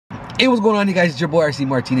Hey, what's going on, you guys? It's your boy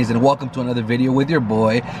RCMrtnz and welcome to another video with your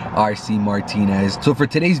boy RCMrtnz. So for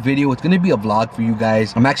today's video, it's gonna be a vlog for you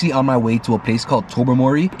guys. I'm actually on my way to a place called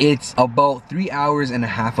Tobermory. It's about 3.5 hours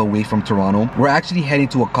away from Toronto. We're actually heading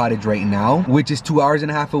to a cottage right now, which is 2.5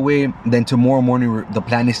 hours away. Then tomorrow morning, the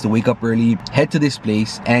plan is to wake up early, head to this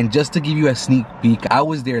place, and just to give you a sneak peek, I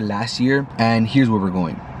was there last year and here's where we're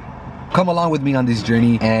going. Come along with me on this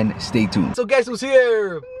journey and stay tuned. So guess who's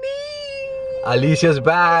here? Me! Alicia's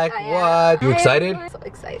back. What? You excited? I'm so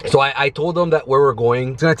excited. So I told them that where we're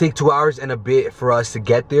going, it's gonna take 2 hours and a bit for us to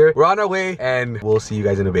get there. We're on our way and we'll see you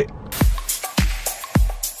guys in a bit.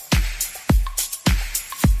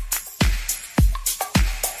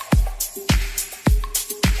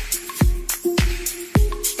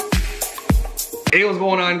 Hey, what's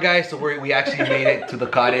going on, guys? So we actually made it to the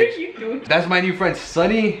cottage. That's my new friend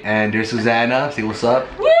Sunny, and there's Susanna. Say what's up.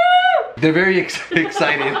 Woo! They're very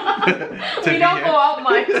excited to we don't go out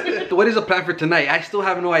much. So what is the plan for tonight? I still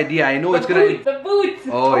have no idea. I know it's gonna be the boots.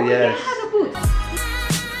 Oh yes. Yeah, the boots.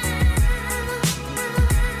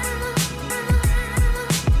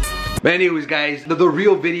 But anyways, guys, the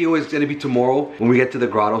real video is gonna be tomorrow when we get to the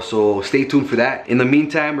grotto, so stay tuned for that. In the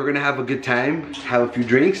meantime, we're gonna have a good time, have a few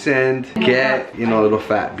drinks, and get, you know, a little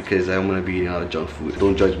fat because I'm gonna be eating a lot of junk food.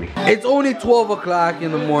 Don't judge me. It's only 12 o'clock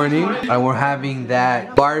in the morning, and we're having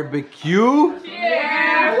that barbecue.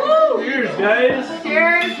 Yeah. Woo. Cheers, guys.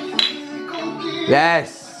 Cheers.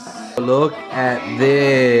 Yes. Look at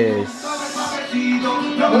this.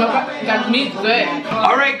 That meat's good.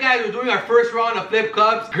 Alright guys, we're doing our first round of flip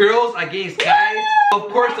cups. Girls against guys. Of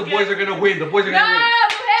course the boys are gonna win. The boys are gonna win. Oh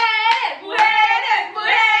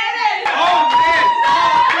man! Oh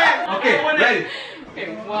man! Okay, ready.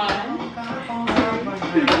 Okay, one.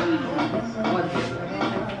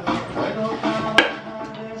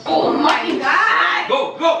 Oh my god!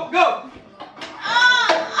 Go, go, go!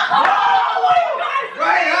 Oh my god!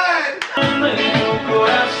 Right on!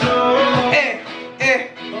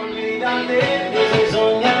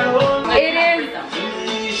 It is,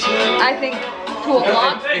 I think, 2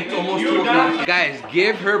 o'clock. It's almost 2 o'clock. Guys,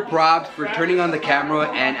 give her props for turning on the camera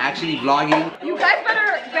and actually vlogging. You guys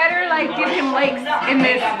better like give him likes in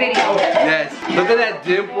this video. Yes. Look at that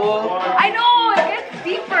dimple. I know, it gets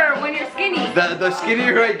deeper when you're skinny. The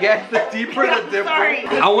skinnier I get, the deeper the dimple. Sorry.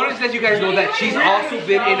 I want to let you guys know that she's also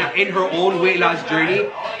been in her own weight loss journey.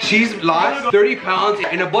 She's lost 30 pounds.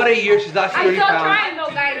 In about a year, she's lost 30 I'm still pounds. trying though,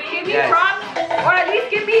 guys. Give me Yes. props, or at least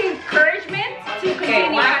give me encouragement to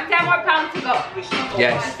continue. I have 10 more pounds to go.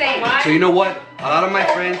 Yes. Same. So you know what? A lot of my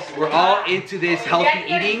friends, we're all into this healthy Let's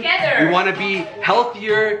get eating. together. We want to be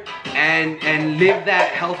healthier and live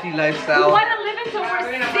that healthy We lifestyle. want to live until we're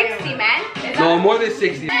 60, man. No, more than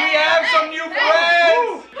 60. We have some new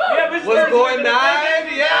friends. What's going on?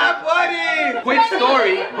 Yeah, buddy. Quick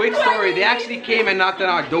story. They actually came and knocked on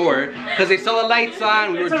our door because they saw the lights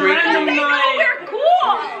on. We were They drinking. know we're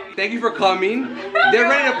cool. Thank you for coming. They're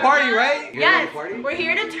ready to party, right? You're ready to party? We're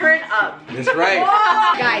here to turn up. That's right.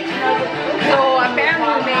 Guys, so apparently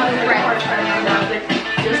we made new friends. I don't know.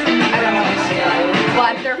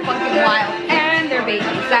 But they're fucking wild. And they're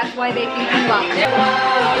babies. That's why they think we love them.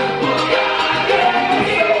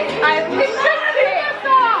 I think that's it.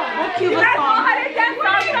 What Cuba song? You guys know how to dance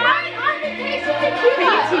salsa? Can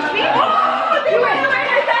you teach me? Oh, they were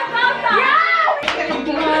learning to dance salsa. Yeah!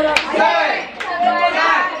 Side,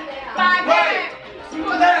 Back, right,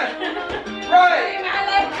 left, right,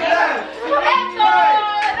 left, Eso, dale.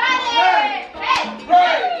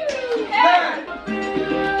 right, left.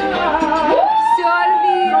 Se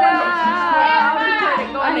olvida.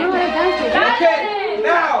 Okay,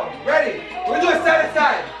 now, ready. We're doing side to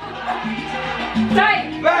side. Side.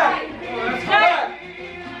 Back, back,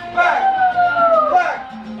 back, back, back.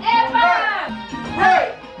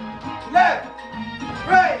 Right, left,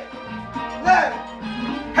 right, left.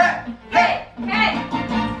 Hey, hey. Hey.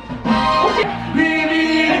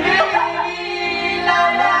 La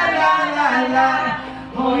la la la la.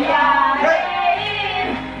 Voy a reír,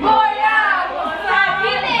 voy a gozar.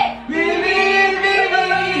 Dile. Vivir,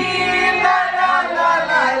 la la la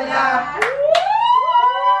la la.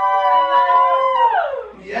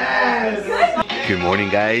 Yes. Good morning,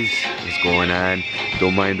 guys. What's going on?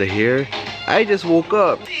 Don't mind the hair. I just woke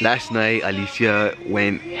up. Last night, Alicia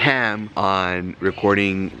went ham on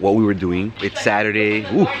recording what we were doing. It's Saturday.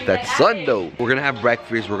 Ooh, that's sun though. We're gonna have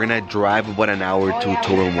breakfast. We're gonna drive about an hour to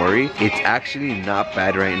Tobermory. It's actually not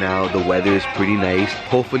bad right now. The weather is pretty nice.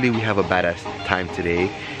 Hopefully we have a badass time today.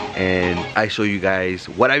 And I show you guys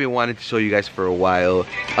what I've been wanting to show you guys for a while.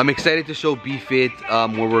 I'm excited to show B-Fit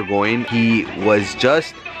where we're going. He was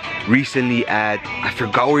just recently at, I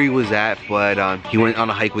forgot where he was at, but he went on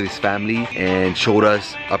a hike with his family and showed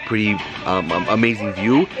us a pretty amazing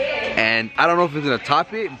view. And I don't know if it's gonna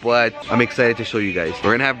top it, but I'm excited to show you guys.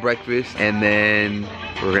 We're gonna have breakfast and then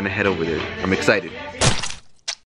we're gonna head over there. I'm excited.